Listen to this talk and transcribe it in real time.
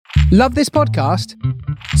Love this podcast?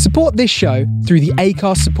 Support this show through the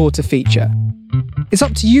Acast supporter feature. It's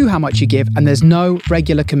up to you how much you give, and there's no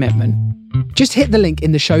regular commitment. Just hit the link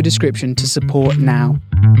in the show description to support now.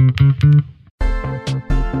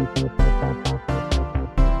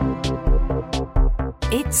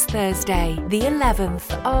 It's Thursday, the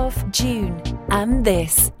 11th of June, and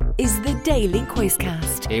this is the Daily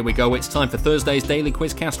Quizcast. Here we go, it's time for Thursday's Daily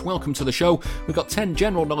Quizcast. Welcome to the show. We've got 10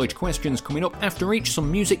 general knowledge questions coming up. After each,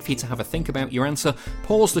 some music for you to have a think about your answer.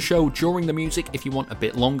 Pause the show during the music if you want a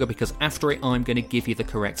bit longer, because after it I'm going to give you the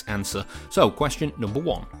correct answer. So, question number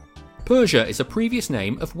 1. Persia is a previous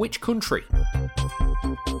name of which country?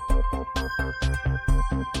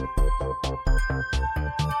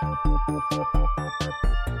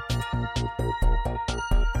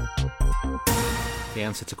 The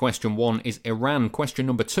answer to question 1 is Iran. Question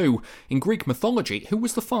number 2. In Greek mythology, who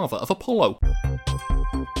was the father of Apollo? The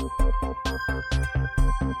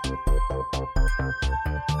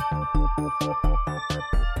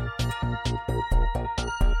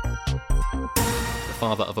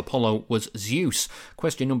father of Apollo was Zeus.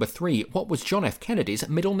 Question number 3. What was John F. Kennedy's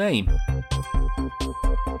middle name?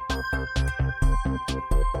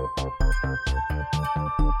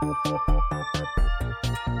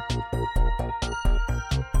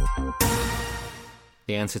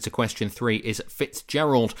 The answer to question 3 is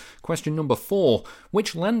Fitzgerald. Question number 4.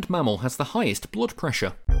 Which land mammal has the highest blood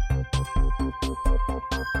pressure?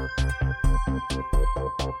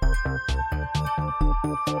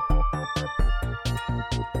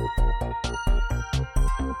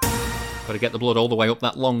 Got to get the blood all the way up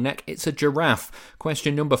that long neck. It's a giraffe.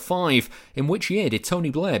 Question number 5. In which year did Tony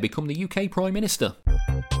Blair become the UK Prime Minister?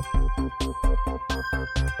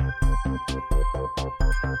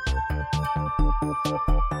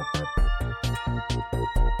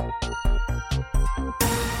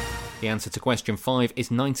 The answer to question 5 is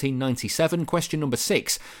 1997. Question number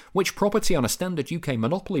 6. Which property on a standard UK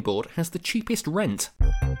Monopoly board has the cheapest rent?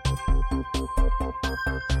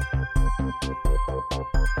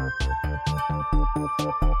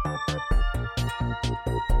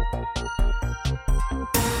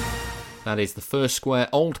 That is the first square,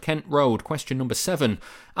 Old Kent Road. Question number 7.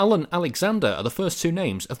 Alan Alexander are the first 2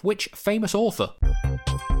 names of which famous author?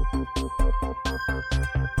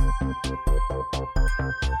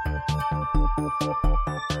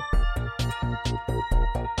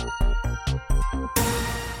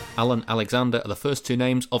 Alan Alexander are the first 2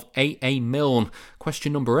 names of A.A. Milne.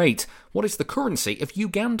 Question number 8. What is the currency of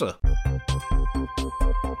Uganda?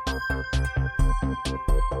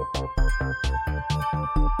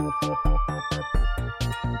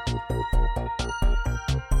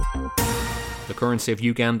 The currency of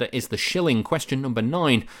Uganda is the shilling. Question number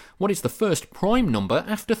 9. What is the first prime number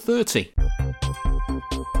after 30?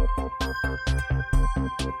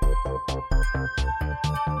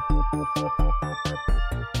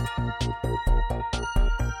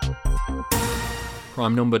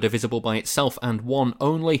 Prime number divisible by itself and 1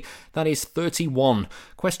 only. That is 31.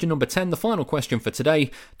 Question number 10, the final question for today.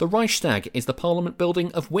 The Reichstag is the parliament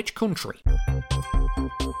building of which country?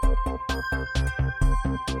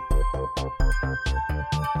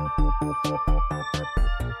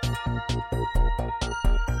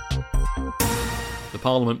 The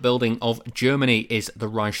Parliament building of Germany is the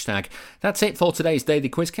Reichstag. That's it for today's Daily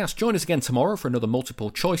Quizcast. Join us again tomorrow for another multiple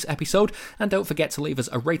choice episode, and don't forget to leave us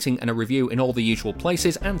a rating and a review in all the usual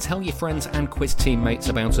places, and tell your friends and quiz teammates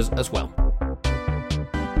about us as well.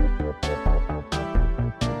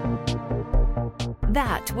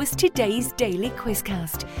 That was today's Daily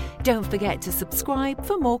Quizcast. Don't forget to subscribe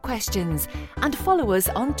for more questions and follow us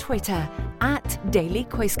on Twitter @Daily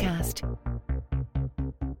Quizcast.